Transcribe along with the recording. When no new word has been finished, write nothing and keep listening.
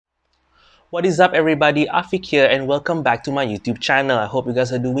What is up everybody, Afiq here and welcome back to my YouTube channel. I hope you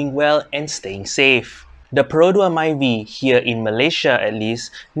guys are doing well and staying safe. The Perodua Myvi, here in Malaysia at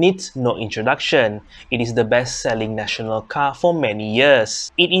least, needs no introduction. It is the best-selling national car for many years.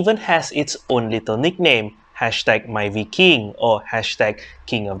 It even has its own little nickname, #Myvi King or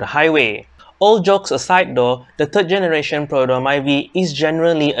 #King of the Highway. All jokes aside though, the third generation Perodua Myvi is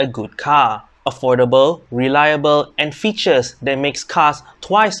generally a good car. Affordable, reliable, and features that makes cars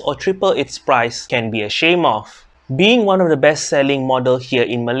twice or triple its price can be a shame of. Being one of the best-selling model here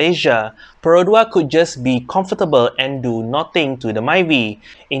in Malaysia, Perodua could just be comfortable and do nothing to the Myvi.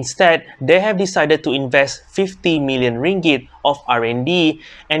 Instead, they have decided to invest 50 million ringgit of R&D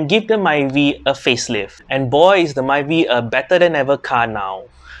and give the Myvi a facelift. And boy, is the Myvi a better than ever car now.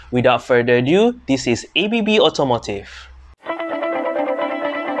 Without further ado, this is ABB Automotive.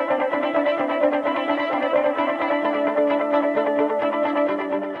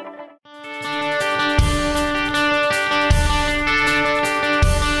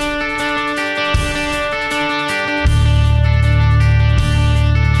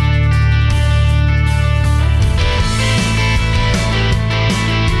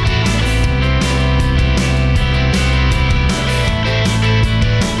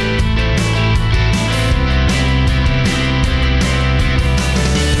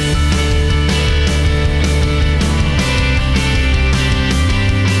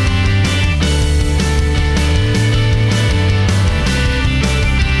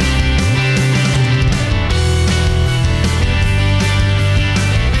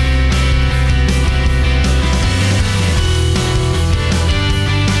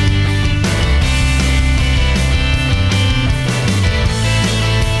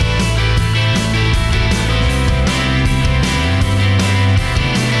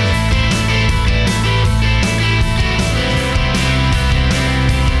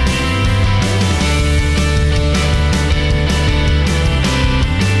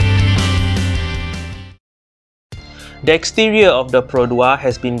 The exterior of the Perodua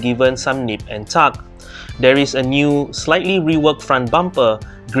has been given some nip and tuck. There is a new, slightly reworked front bumper,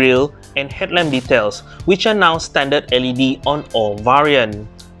 grille, and headlamp details, which are now standard LED on all variants.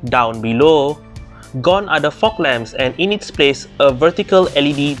 Down below, gone are the fog lamps and in its place a vertical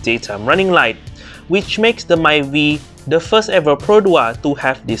LED daytime running light, which makes the Myvi the first ever Perodua to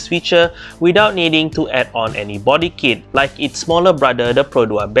have this feature without needing to add on any body kit like its smaller brother the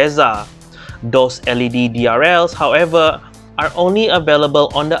Perodua Beza. Those LED DRLs, however, are only available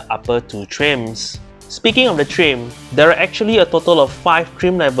on the upper two trims. Speaking of the trim, there are actually a total of 5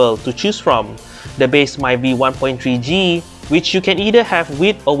 trim levels to choose from. The base Myvi 1.3G, which you can either have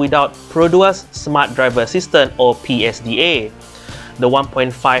with or without Perodua's Smart Driver Assistant or PSDA, the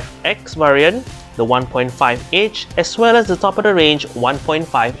 1.5X variant, the 1.5H, as well as the top of the range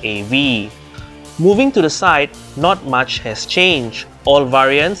 1.5AV. Moving to the side, not much has changed. All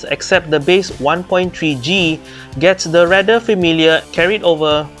variants except the base 1.3G gets the rather familiar carried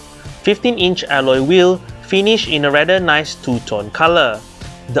over 15-inch alloy wheel finished in a rather nice two-tone color.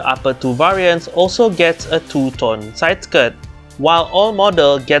 The upper two variants also gets a two-tone side skirt, while all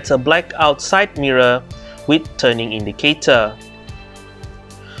model gets a blacked-out side mirror with turning indicator.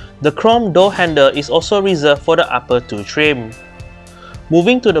 The chrome door handle is also reserved for the upper two trim.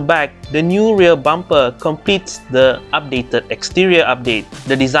 Moving to the back, the new rear bumper completes the updated exterior update.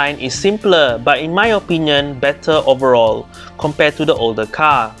 The design is simpler but in my opinion better overall compared to the older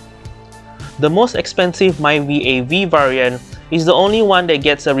car. The most expensive Myvi AV variant is the only one that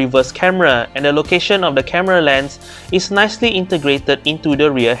gets a reverse camera and the location of the camera lens is nicely integrated into the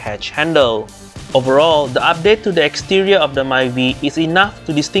rear hatch handle. Overall, the update to the exterior of the Myvi is enough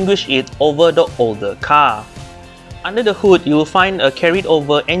to distinguish it over the older car. Under the hood, you will find a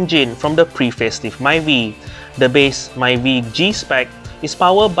carried-over engine from the pre-facelift Myvi. The base Myvi G-Spec is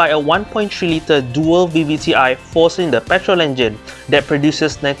powered by a 1.3-litre dual VVTi 4-cylinder petrol engine that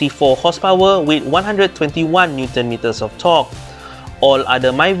produces 94 horsepower with 121 Nm of torque. All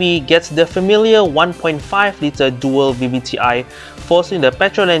other Myvi gets the familiar 1.5-litre dual VVTi 4-cylinder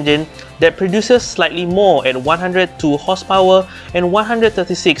petrol engine that produces slightly more at 102 horsepower and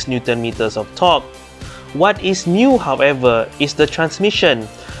 136 Nm of torque. What is new, however, is the transmission.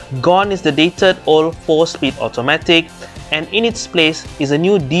 Gone is the dated old 4-speed automatic, and in its place is a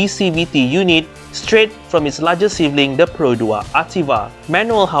new DCVT unit straight from its larger sibling, the Perodua Ativa.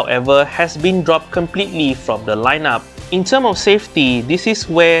 Manual, however, has been dropped completely from the lineup. In terms of safety, this is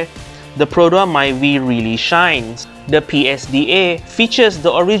where the Perodua Myvi really shines. The PSDA features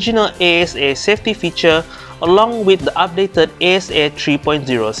the original ASA safety feature along with the updated ASA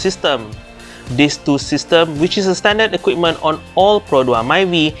 3.0 system. This 2 system, which is a standard equipment on all Perodua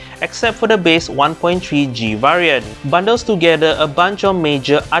Myvi except for the base 1.3G variant, bundles together a bunch of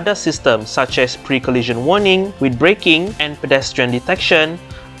major ADAS systems such as pre-collision warning with braking and pedestrian detection,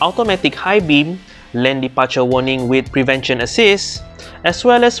 automatic high beam, lane departure warning with prevention assist, as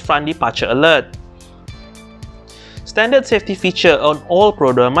well as front departure alert. Standard safety features on all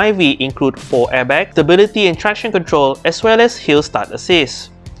Perodua Myvi include 4 airbags, stability and traction control, as well as hill start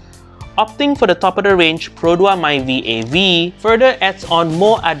assist. Opting for the top-of-the-range Perodua Myvi AV further adds on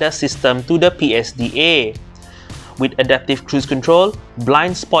more ADAS system to the PSDA, with adaptive cruise control,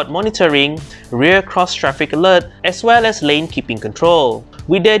 blind spot monitoring, rear cross traffic alert, as well as lane keeping control.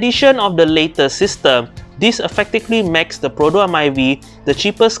 With the addition of the latest system, this effectively makes the Perodua Myvi the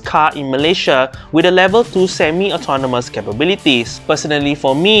cheapest car in Malaysia with a level 2 semi-autonomous capabilities. Personally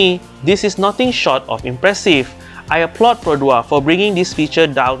for me, this is nothing short of impressive. I applaud Perodua for bringing this feature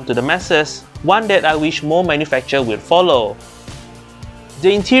down to the masses, one that I wish more manufacturers will follow.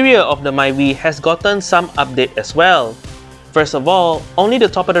 The interior of the Myvi has gotten some update as well. First of all, only the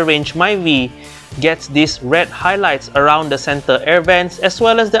top-of-the-range Myvi gets these red highlights around the center air vents as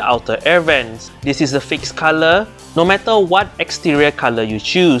well as the outer air vents. This is a fixed color, no matter what exterior color you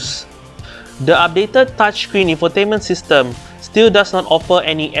choose. The updated touchscreen infotainment system still does not offer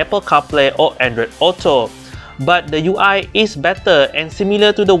any Apple CarPlay or Android Auto, but the UI is better and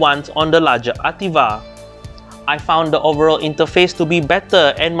similar to the ones on the larger Ativa. I found the overall interface to be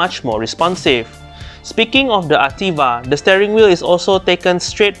better and much more responsive. Speaking of the Ativa, the steering wheel is also taken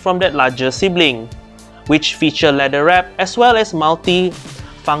straight from that larger sibling, which feature leather wrap as well as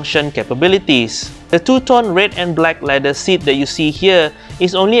multi-function capabilities. The two-tone red and black leather seat that you see here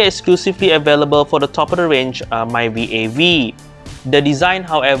is only exclusively available for the top-of-the-range Myvi AV. The design,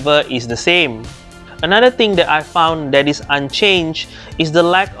 however, is the same. Another thing that I found that is unchanged is the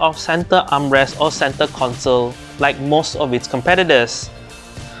lack of center armrest or center console like most of its competitors.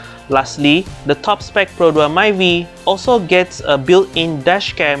 Lastly, the top-spec Perodua Myvi also gets a built-in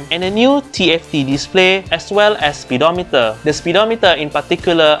dashcam and a new TFT display as well as speedometer. The speedometer in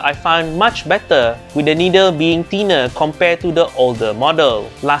particular I found much better, with the needle being thinner compared to the older model.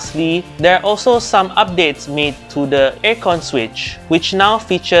 Lastly, there are also some updates made to the aircon switch, which now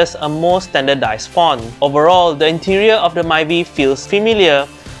features a more standardized font. Overall, the interior of the Myvi feels familiar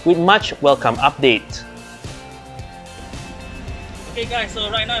with much welcome update. Okay guys, so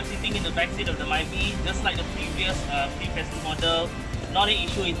right now I'm sitting in the back seat of the Myvi, just like the previous pre-facelift model. Not an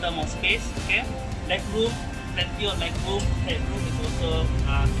issue in terms of space, okay? Leg room, plenty of leg room. Headroom is also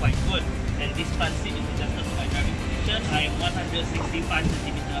quite good. And this front seat is adjusted to my driving position. I am 165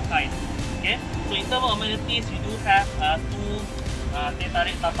 cm height. Okay? So in terms of amenities, we do have two teh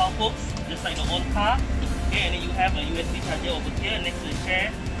tarik tapau hooks, just like the old car. Okay, and then you have a USB charger over here next to the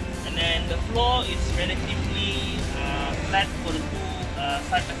chair. And then the floor is relatively flat for the two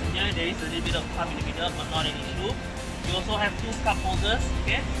side passenger. There is a little bit of hump in the middle, but not an issue. You also have two cup holders,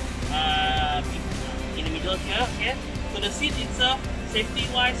 okay, in the middle here. Okay, so the seat itself,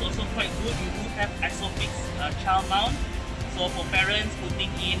 safety-wise, also quite good. You do have ISOFIX child mount, so for parents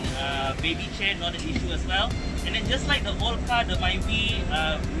putting in baby chair, not an issue as well. And then just like the old car, the Myvi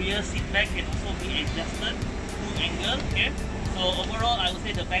rear seat back can also be adjusted to angle. Okay. So overall, I would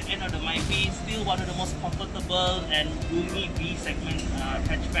say the back end of the Myvi is still one of the most comfortable and roomy B segment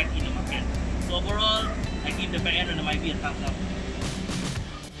hatchback in the market. So overall, I give the back end of the Myvi a thumbs up.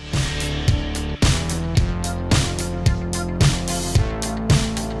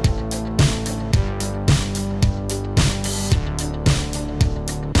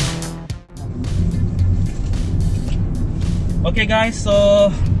 Okay guys,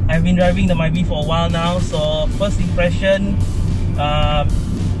 so I've been driving the Myvi for a while now. So first impression,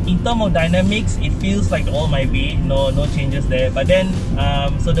 in terms of dynamics, it feels like the old Myvi, no changes there. But then,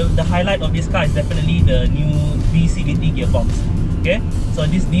 so the highlight of this car is definitely the new DCVT gearbox. Okay, so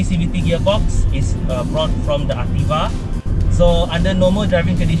this DCVT gearbox is brought from the Ativa. So under normal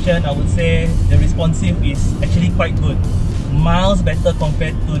driving condition, I would say the responsive is actually quite good, miles better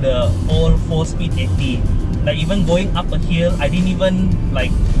compared to the old 4-speed 80. Like even going up a hill, I didn't even like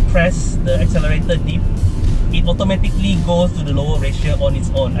press the accelerator deep. It automatically goes to the lower ratio on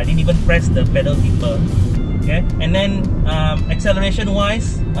its own. I didn't even press the pedal deeper. Okay, and then acceleration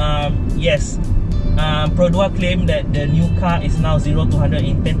wise, yes, Perodua claimed that the new car is now 0 to 100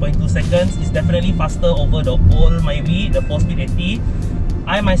 in 10.2 seconds. It's definitely faster over the old Myvi, the 4-speed 80.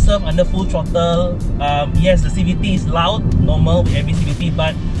 I myself under full throttle, yes, the CVT is loud, normal with every CVT,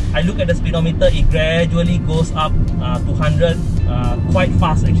 but I look at the speedometer, it gradually goes up to 100 quite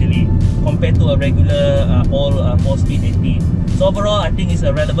fast actually, compared to a regular all 4-speed 80. So overall, I think it's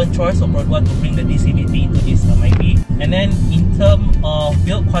a relevant choice for Perodua to bring the DCVT into this Myvi. And then in terms of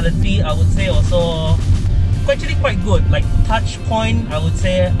build quality, I would say also actually quite good. Like touch point, I would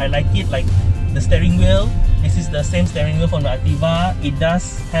say I like it. Like the steering wheel, this is the same steering wheel from the Ativa. It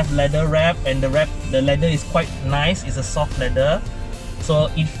does have leather wrap, and the leather is quite nice. It's a soft leather, so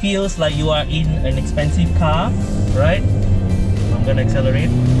it feels like you are in an expensive car, right? I'm gonna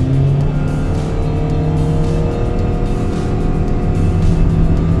accelerate.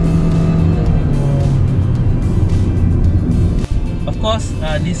 Of course,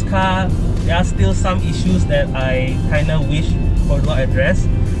 this car, there are still some issues that I kind of wish Perodua addressed.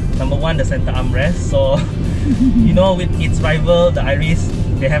 Number one, the center armrest. So, you know, with its rival, the Iris,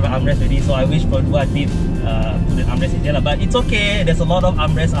 they have an armrest already. So I wish Perodua did put an armrest in there. But it's okay. There's a lot of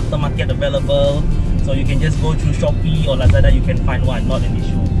armrests aftermarket available. So you can just go through Shopee or Lazada, you can find one, not an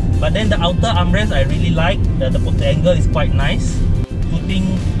issue. But then the outer armrest, I really like. The angle is quite nice.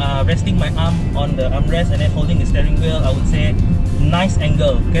 Resting my arm on the armrest and then holding the steering wheel, I would say nice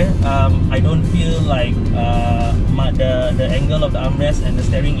angle. Okay, I don't feel like the angle of the armrest and the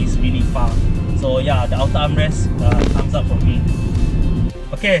steering is really far. So yeah, the outer armrest thumbs up for me.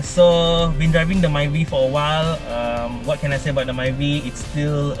 Okay, so been driving the Myvi for a while. What can I say about the Myvi? It's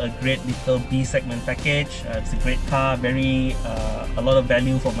still a great little B segment package. It's a great car, a lot of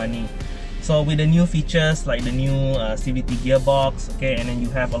value for money. So with the new features like the new CVT gearbox, okay, and then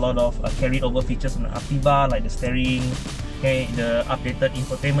you have a lot of carried over features on the Ativa like the steering, okay, the updated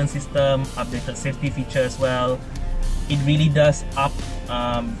infotainment system, updated safety feature as well. It really does up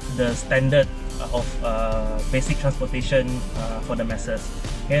the standard of basic transportation for the masses.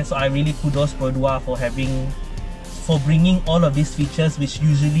 Okay, so I really kudos Perodua for bringing all of these features which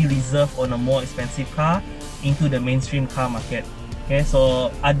usually reserved on a more expensive car into the mainstream car market. Okay,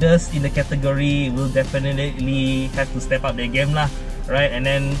 so others in the category will definitely have to step up their game lah, right? And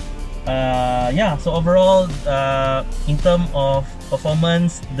then yeah, so overall in terms of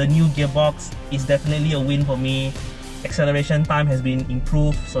performance, the new gearbox is definitely a win for me. Acceleration time has been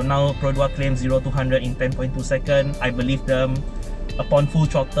improved, so now Perodua claims 0 to 100 in 10.2 seconds. I believe them. Upon full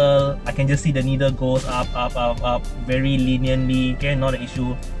throttle, I can just see the needle goes up very leniently, okay, not an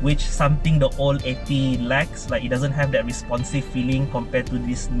issue, which something the old 80 lacks. Like it doesn't have that responsive feeling compared to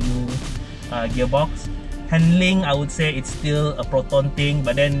this new gearbox. Handling, I would say it's still a Proton thing,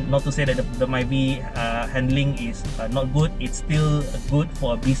 but then not to say that the Myvi handling is not good. It's still good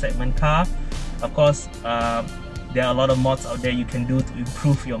for a B segment car. Of course, there are a lot of mods out there you can do to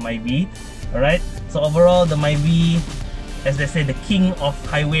improve your Myvi. Alright, so overall the Myvi, as they say, the king of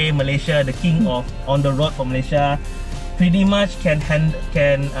highway Malaysia, the king of on the road for Malaysia, pretty much can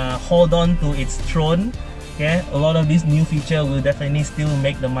hold on to its throne. Okay, a lot of these new features will definitely still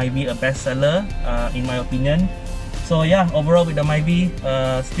make the Myvi a bestseller, in my opinion. So yeah, overall with the Myvi,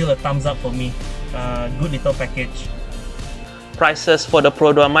 still a thumbs up for me. Good little package. Prices for the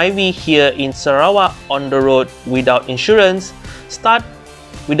Perodua Myvi here in Sarawak on the road without insurance start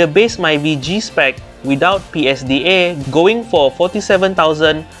with the base Myvi G-Spec without PSDA going for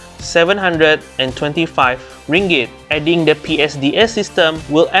 47,725 ringgit. Adding the PSDA system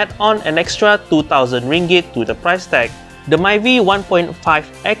will add on an extra 2,000 ringgit to the price tag. The Myvi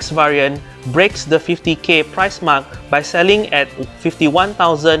 1.5X variant breaks the 50k price mark by selling at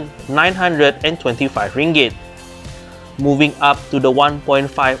 51,925 ringgit. Moving up to the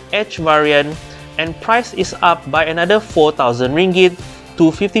 1.5H variant, and price is up by another 4,000 ringgit to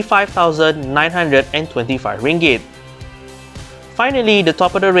 55,925 ringgit. Finally, the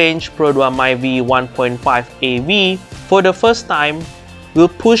top of the range Perodua Myvi 1.5 AV for the first time will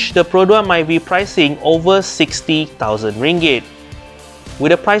push the Perodua Myvi pricing over 60,000 ringgit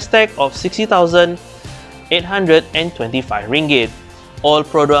with a price tag of 60,825 ringgit. All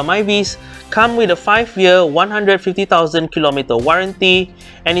Perodua Myvis come with a 5-year 150,000 km warranty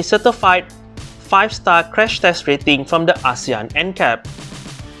and is certified 5-star crash test rating from the ASEAN NCAP.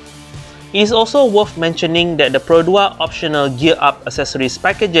 It is also worth mentioning that the Perodua optional gear up accessories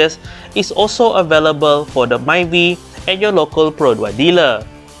packages is also available for the Myvi at your local Perodua dealer.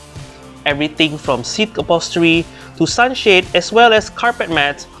 Everything from seat upholstery to sunshade as well as carpet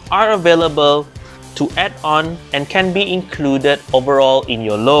mats are available to add on and can be included overall in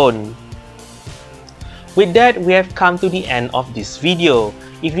your loan. With that, we have come to the end of this video.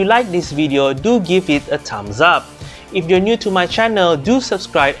 If you like this video, do give it a thumbs up. If you're new to my channel, do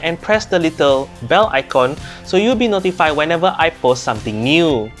subscribe and press the little bell icon so you'll be notified whenever I post something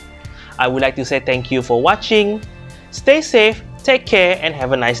new. I would like to say thank you for watching. Stay safe Take care and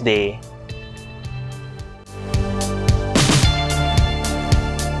have a nice day.